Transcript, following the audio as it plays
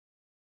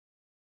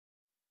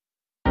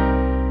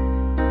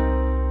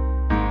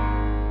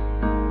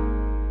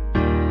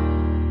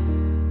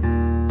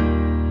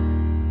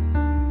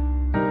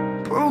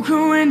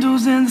broken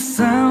windows and the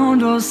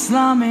sound of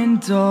slamming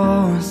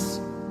doors.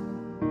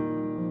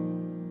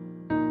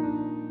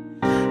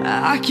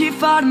 I keep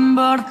fighting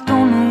but I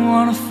don't know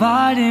what I'm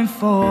fighting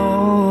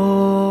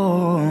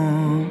for.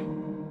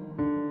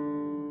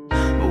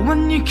 But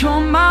when you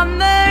call my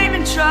name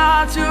and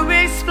try to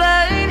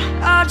explain,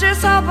 I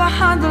just hide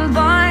behind the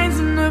lines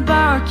and the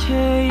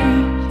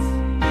barricades.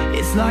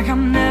 It's like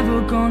I'm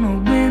never gonna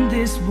win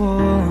this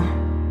war.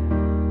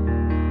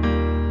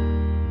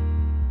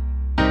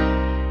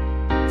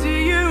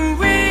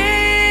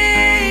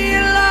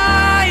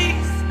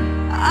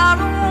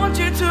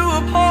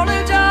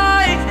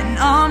 Apologize, and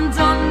I'm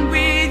done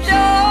with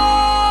your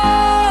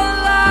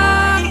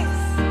lies.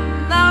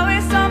 Now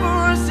it's time for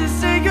us to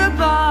say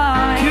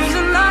goodbye. 'Cause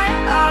tonight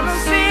I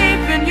don't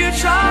sleep and you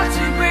try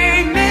to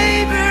break me,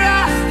 but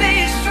I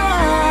stay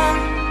strong.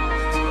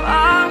 So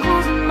I'm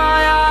closing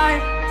my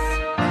eyes,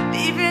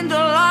 leaving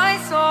the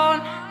lights on.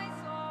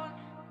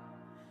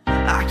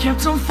 I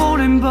kept on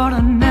falling but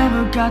I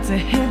never got to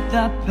hit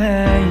that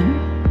pain.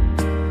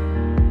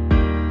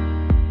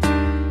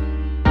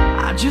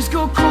 I just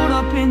got caught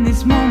up in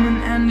this moment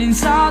and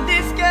inside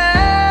this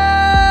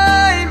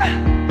game.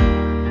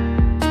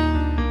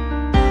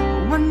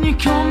 When you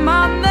call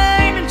my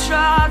name and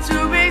try to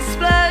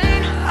explain,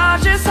 I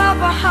just hide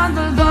behind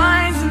the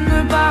lines and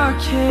the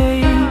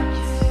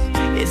barricades.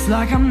 It's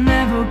like I'm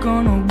never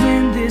gonna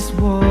win this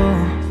war.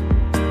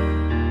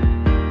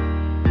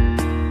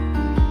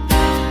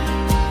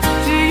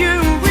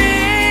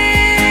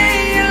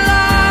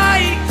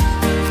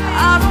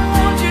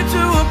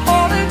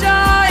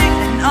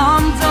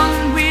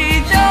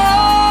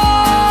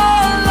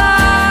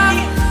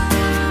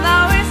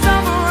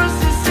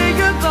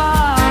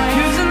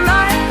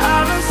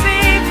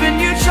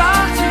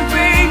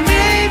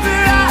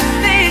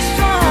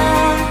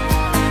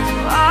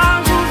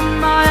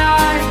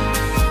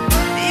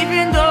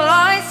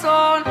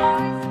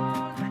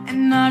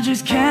 I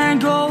just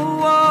can't go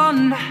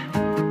on,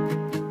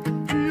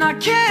 and I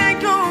can't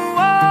go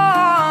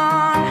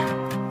on.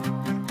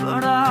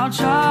 But I'll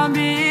try and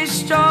be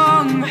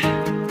strong,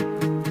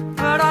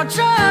 but I'll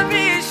try and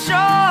be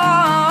strong.